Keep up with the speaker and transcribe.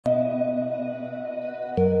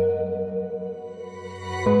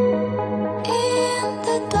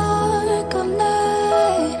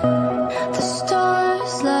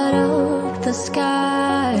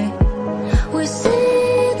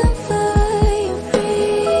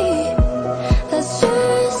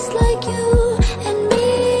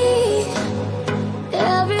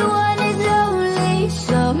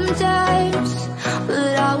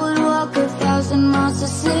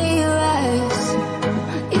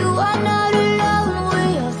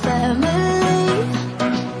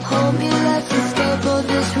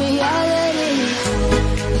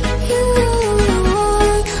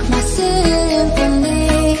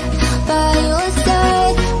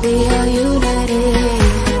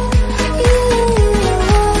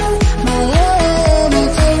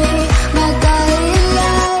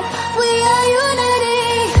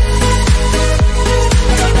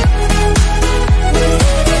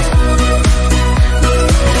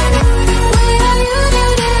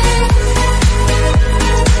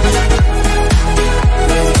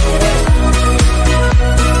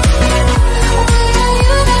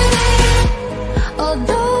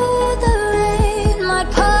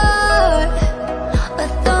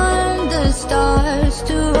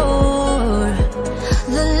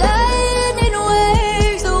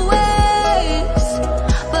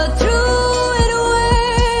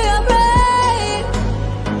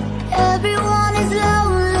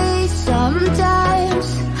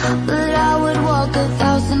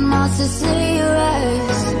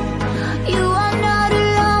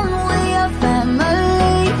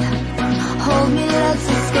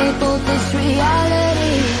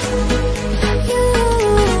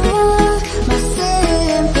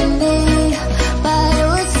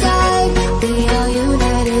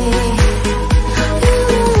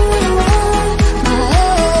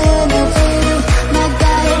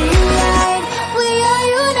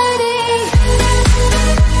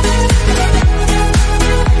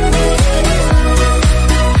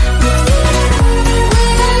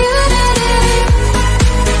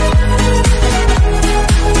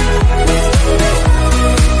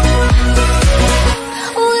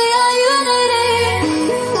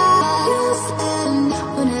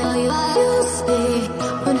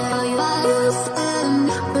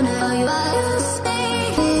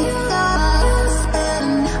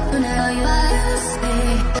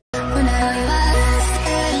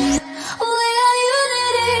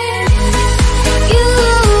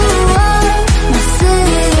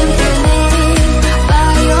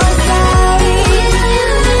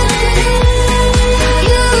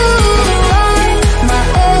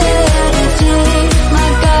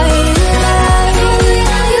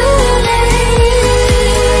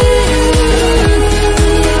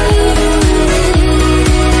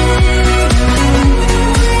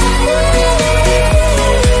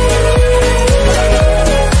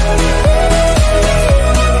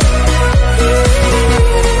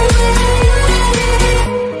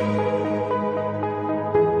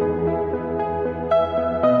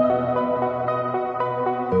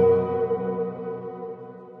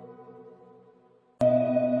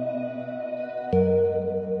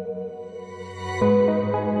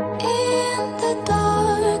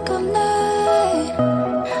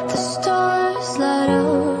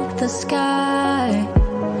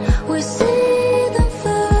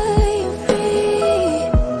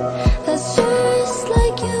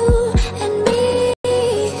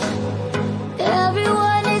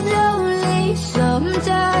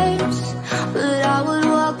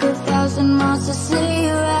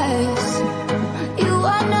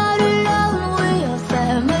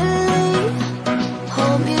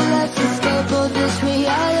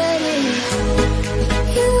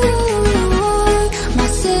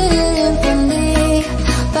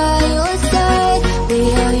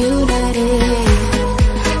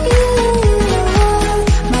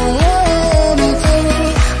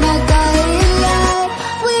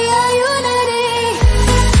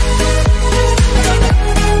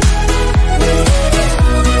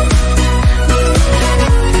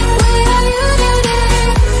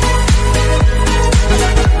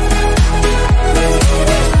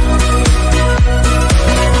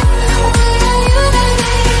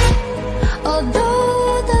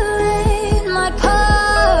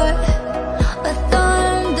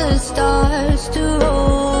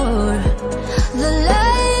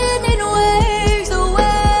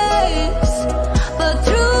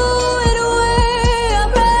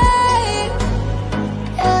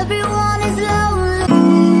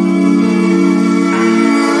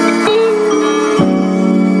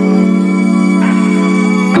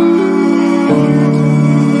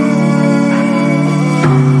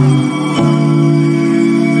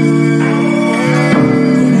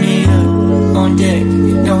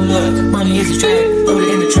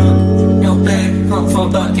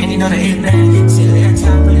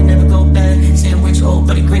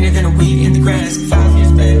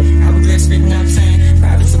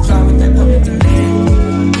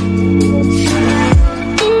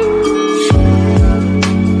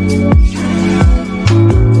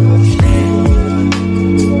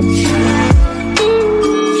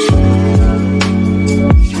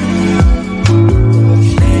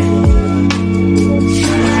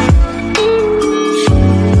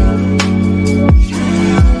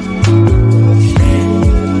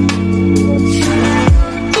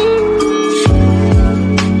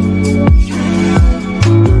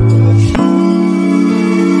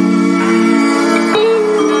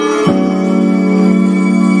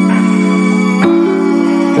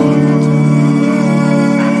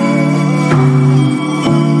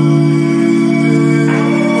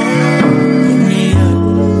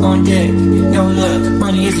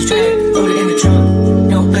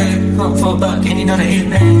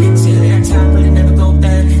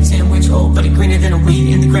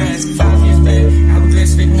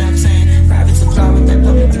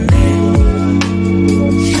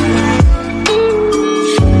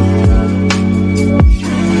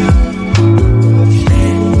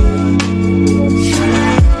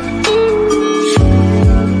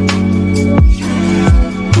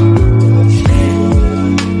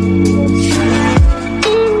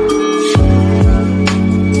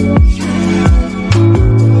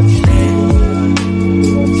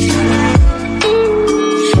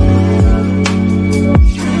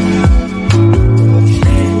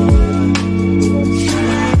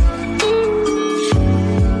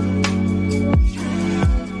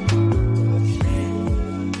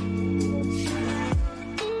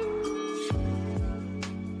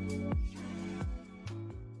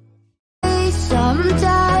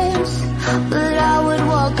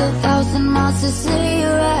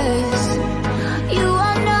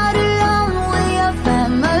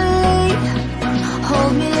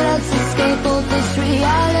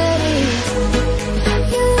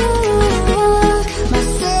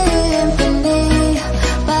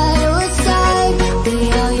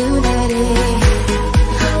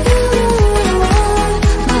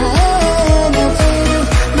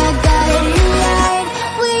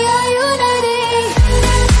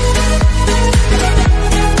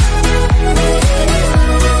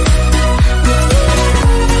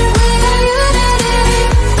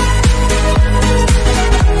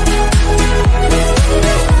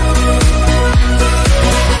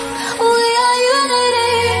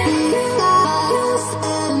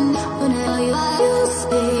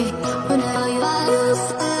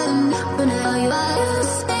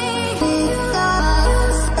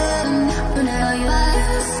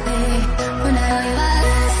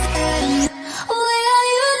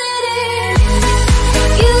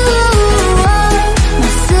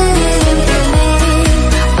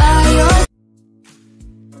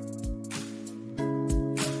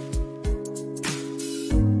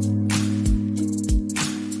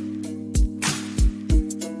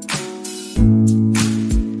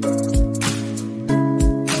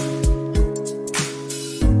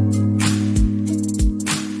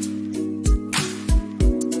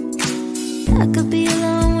I could be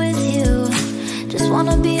alone with you. Just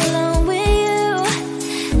wanna be alone with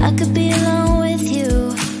you. I could be alone with you.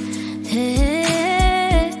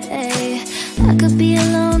 Hey, hey. I could be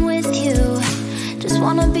alone with you. Just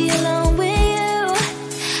wanna be alone with you.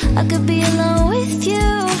 I could be alone with you,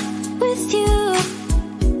 with you.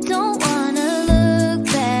 Don't wanna look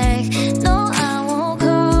back. No, I won't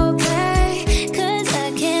call back. 'Cause I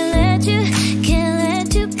can't let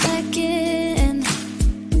you back in.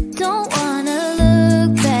 Don't wanna look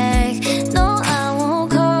back. No, I won't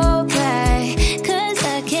call back. 'Cause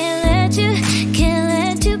I can't let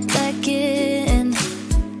you back in.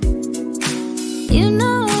 You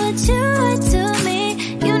know what you are to me.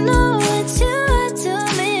 You know what you are to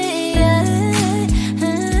me. Yeah,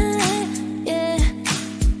 yeah.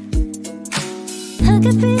 I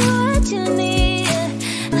could be what you need.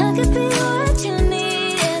 I could be what you need.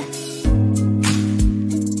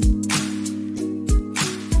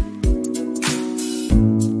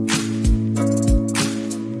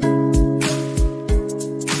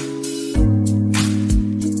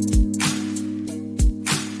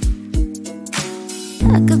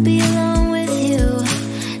 I could be alone with you.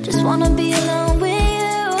 Just wanna be alone with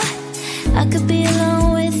you. I could be alone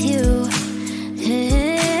with you.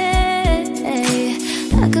 Hey, hey.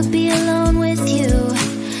 I could be alone with you.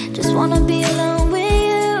 Just wanna be alone with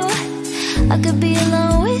you. I could be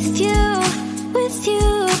alone with you, with you.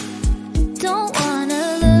 Don't wanna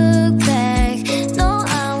look back. No,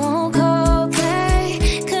 I won't call back.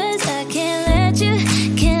 'Cause I can't let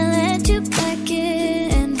you back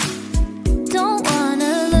in. Don't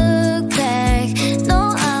wanna look back. No,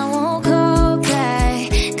 I won't call back.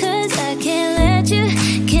 'Cause I can't let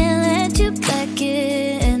you back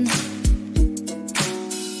in.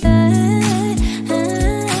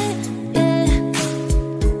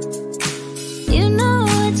 You know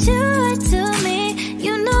what you are to me.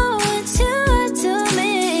 You know what you are to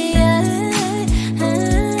me. Yeah,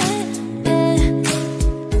 yeah.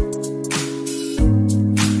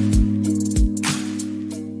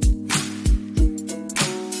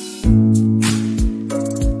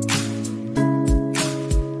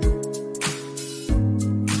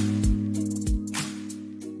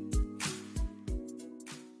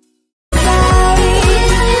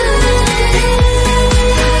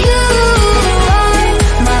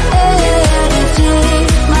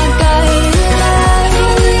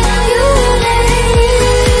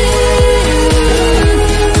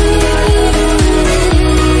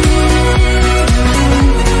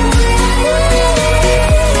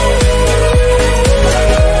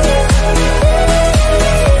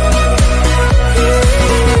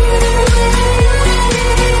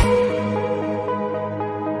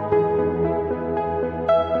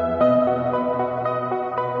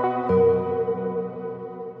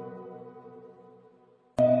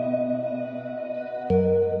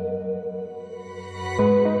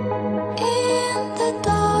 In the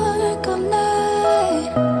dark of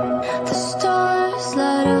night, the stars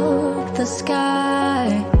light up the sky.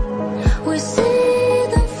 We see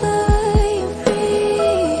them flying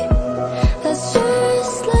free. That's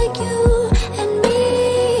just like you and me.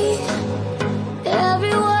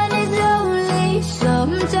 Everyone is lonely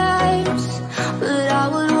sometimes, but I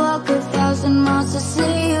would walk 1,000 miles to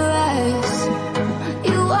see you rise.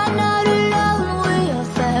 You are not alone, we are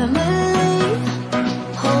family.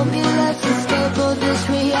 Hold me, let's escape all this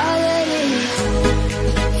reality.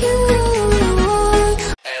 You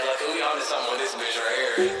Hey, look, who y'all to something with this bitch right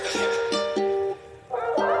here?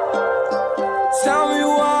 Tell me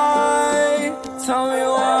why, tell me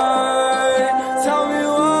why, tell me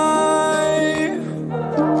why.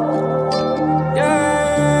 Yeah.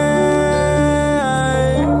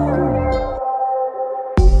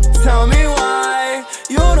 Tell me why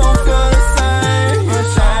you don't feel the same. You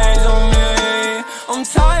change on me. I'm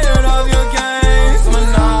tired of your games,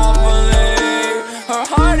 monopoly. Her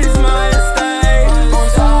heart is my estate, on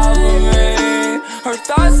top of me. Her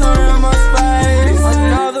thoughts are in my space.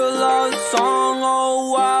 Another love song, oh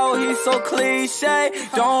wow, he's so cliche.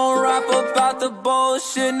 Don't rap about the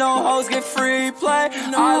bullshit, no hoes get free play.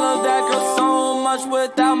 I love that girl so much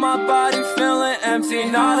without my body feeling empty.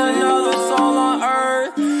 Not another soul on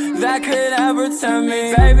earth that could ever tempt me.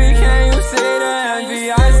 Baby, can you see the envy?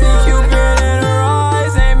 I see Cupid in her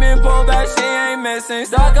eyes, ain't been pulled back, she ain't missing.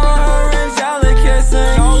 Stuck on her angelic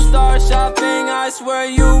kissing. Don't start shopping, I swear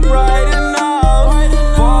you brighten up.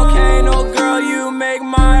 Volcano girl, you make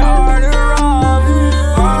my heart erupt.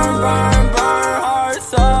 Burn, burn, burn,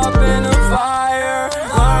 hearts up in the fire.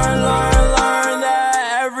 Learn, learn, learn that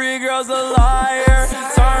every girl's a liar.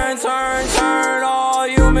 Turn, turn, turn all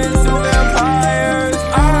humans to vampires.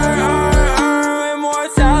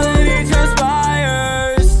 Immortality transpires.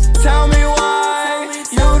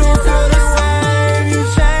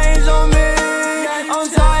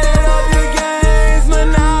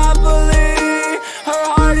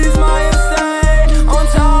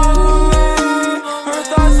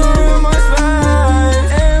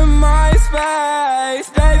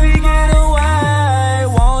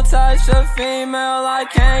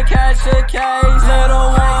 such a case. Little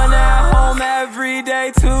one at home every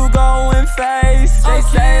day to go and face. They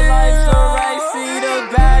say life's a race, see the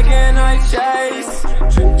bag and I chase.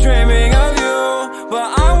 Dreaming of you, but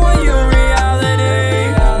I want you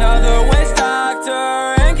reality. Another waste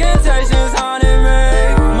doctor, incantations haunting me.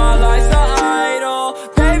 My life's an idol,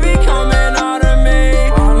 they be coming out of me.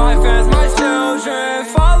 My fans, my children,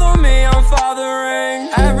 follow me, I'm fathering.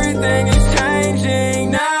 Everything is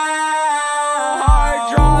changing now. Heart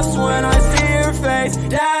drops when I see your face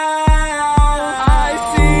down. I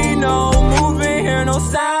see no movement, hear no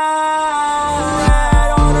sound. Red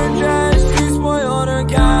on her dress, she spoiled her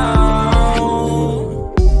gown.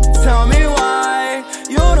 Tell me why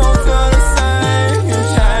you don't feel the same. You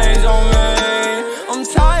changed on me. I'm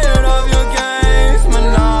tired of your games,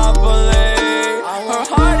 monopoly. Her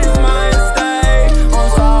heart is my estate, on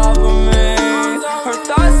top of me. Her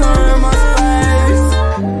thoughts are in my space.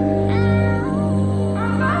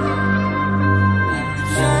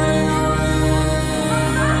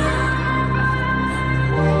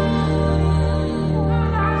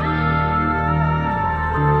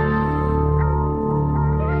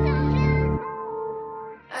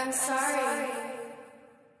 I'm sorry.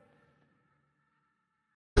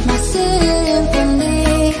 My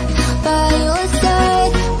symphony, by your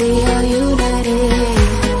side, we are united.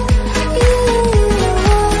 You,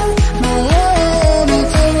 my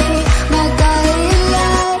energy, my guiding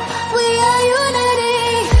light, we are unity.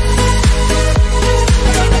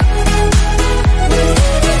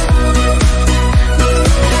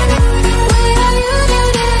 We are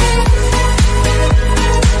unity.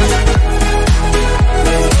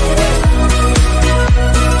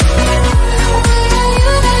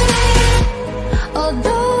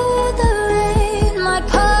 Although the rain might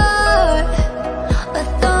part, a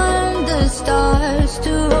thunder starts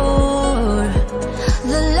to roar.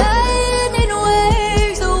 The lightning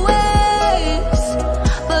wakes the waves,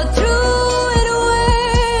 but through it we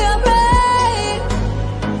are brave.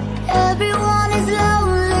 Everyone is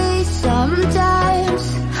lonely sometimes,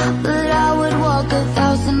 but I would walk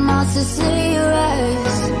 1,000 miles to see you